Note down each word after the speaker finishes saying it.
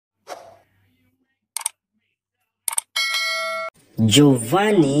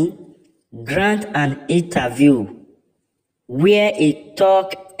Giovanni grant an interview where he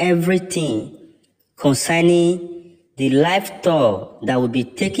talk everything concerning the live tour that will be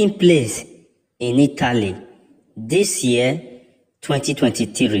taking place in Italy this year,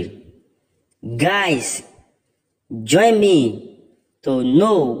 2023. Guys, join me to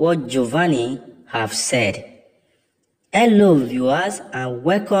know what Giovanni have said. Hello viewers and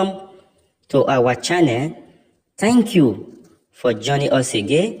welcome to our channel. Thank you for joining us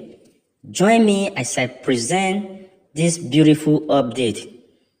again. Join me as I present this beautiful update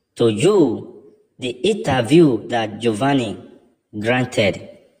to you, the interview that Giovanni granted.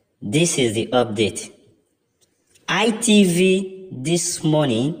 This is the update. ITV this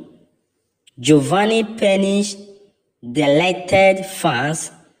morning, Giovanni Pernice delighted fans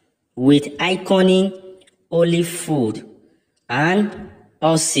with iconic olive food and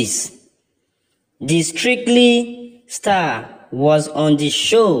horses. The Strictly star was on the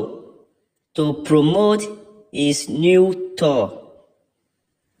show to promote his new tour.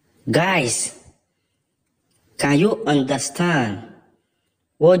 Guys, can you understand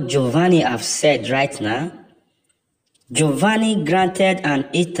what Giovanni have said right now? Giovanni granted an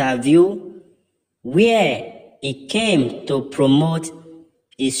interview where he came to promote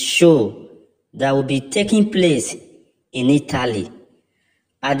his show that will be taking place in Italy.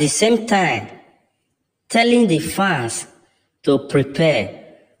 At the same time, telling the fans to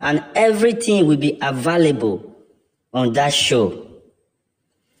prepare and everything will be available on that show.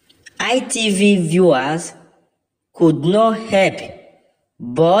 ITV viewers could not help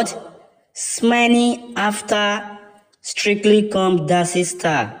but smiling after Strictly Come Dancing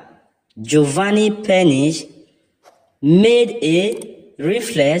star Giovanni Pernice made a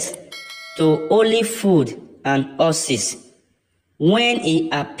reference to olive food and horses when he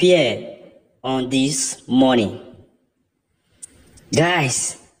appeared on this morning.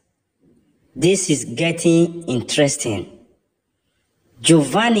 Guys, this is getting interesting.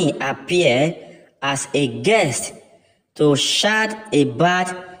 Giovanni appeared as a guest to chat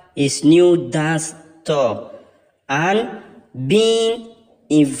about his new dance tour and being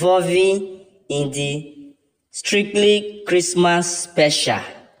involving in the Strictly Christmas special.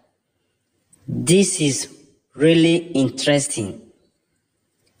 This is really interesting.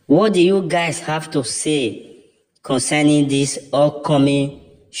 What do you guys have to say concerning this upcoming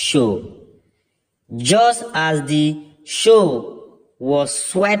show? Just as the show was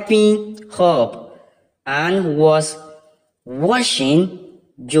swiping up and was wishing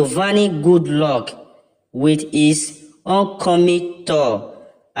Giovanni good luck with his upcoming tour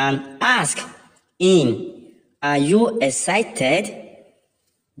and asked him, "Are you excited?"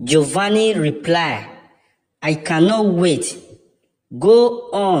 Giovanni replied, "I cannot wait. Go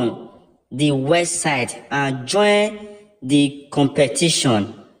on the website and join the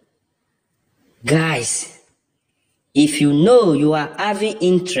competition." Guys, if you know you are having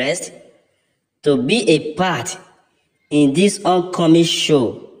interest to be a part in this upcoming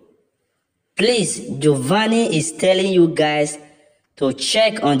show, please, Giovanni is telling you guys to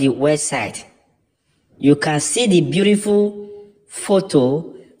check on the website. You can see the beautiful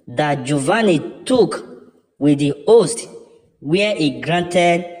photo that Giovanni took with the host where he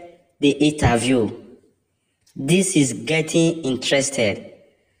granted the interview. This is getting interested.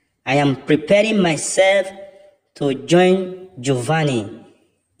 I am preparing myself to join Giovanni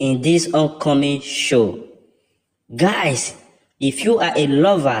in this upcoming show. Guys, if you are a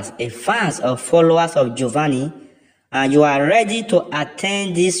lover, a fans or followers of Giovanni, and you are ready to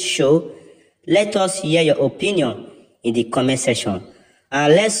attend this show, let us hear your opinion in the comment section.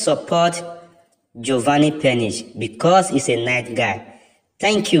 And let's support Giovanni Pernice because he's a nice guy.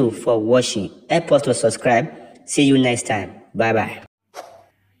 Thank you for watching. Help us to subscribe. See you next time. Bye bye.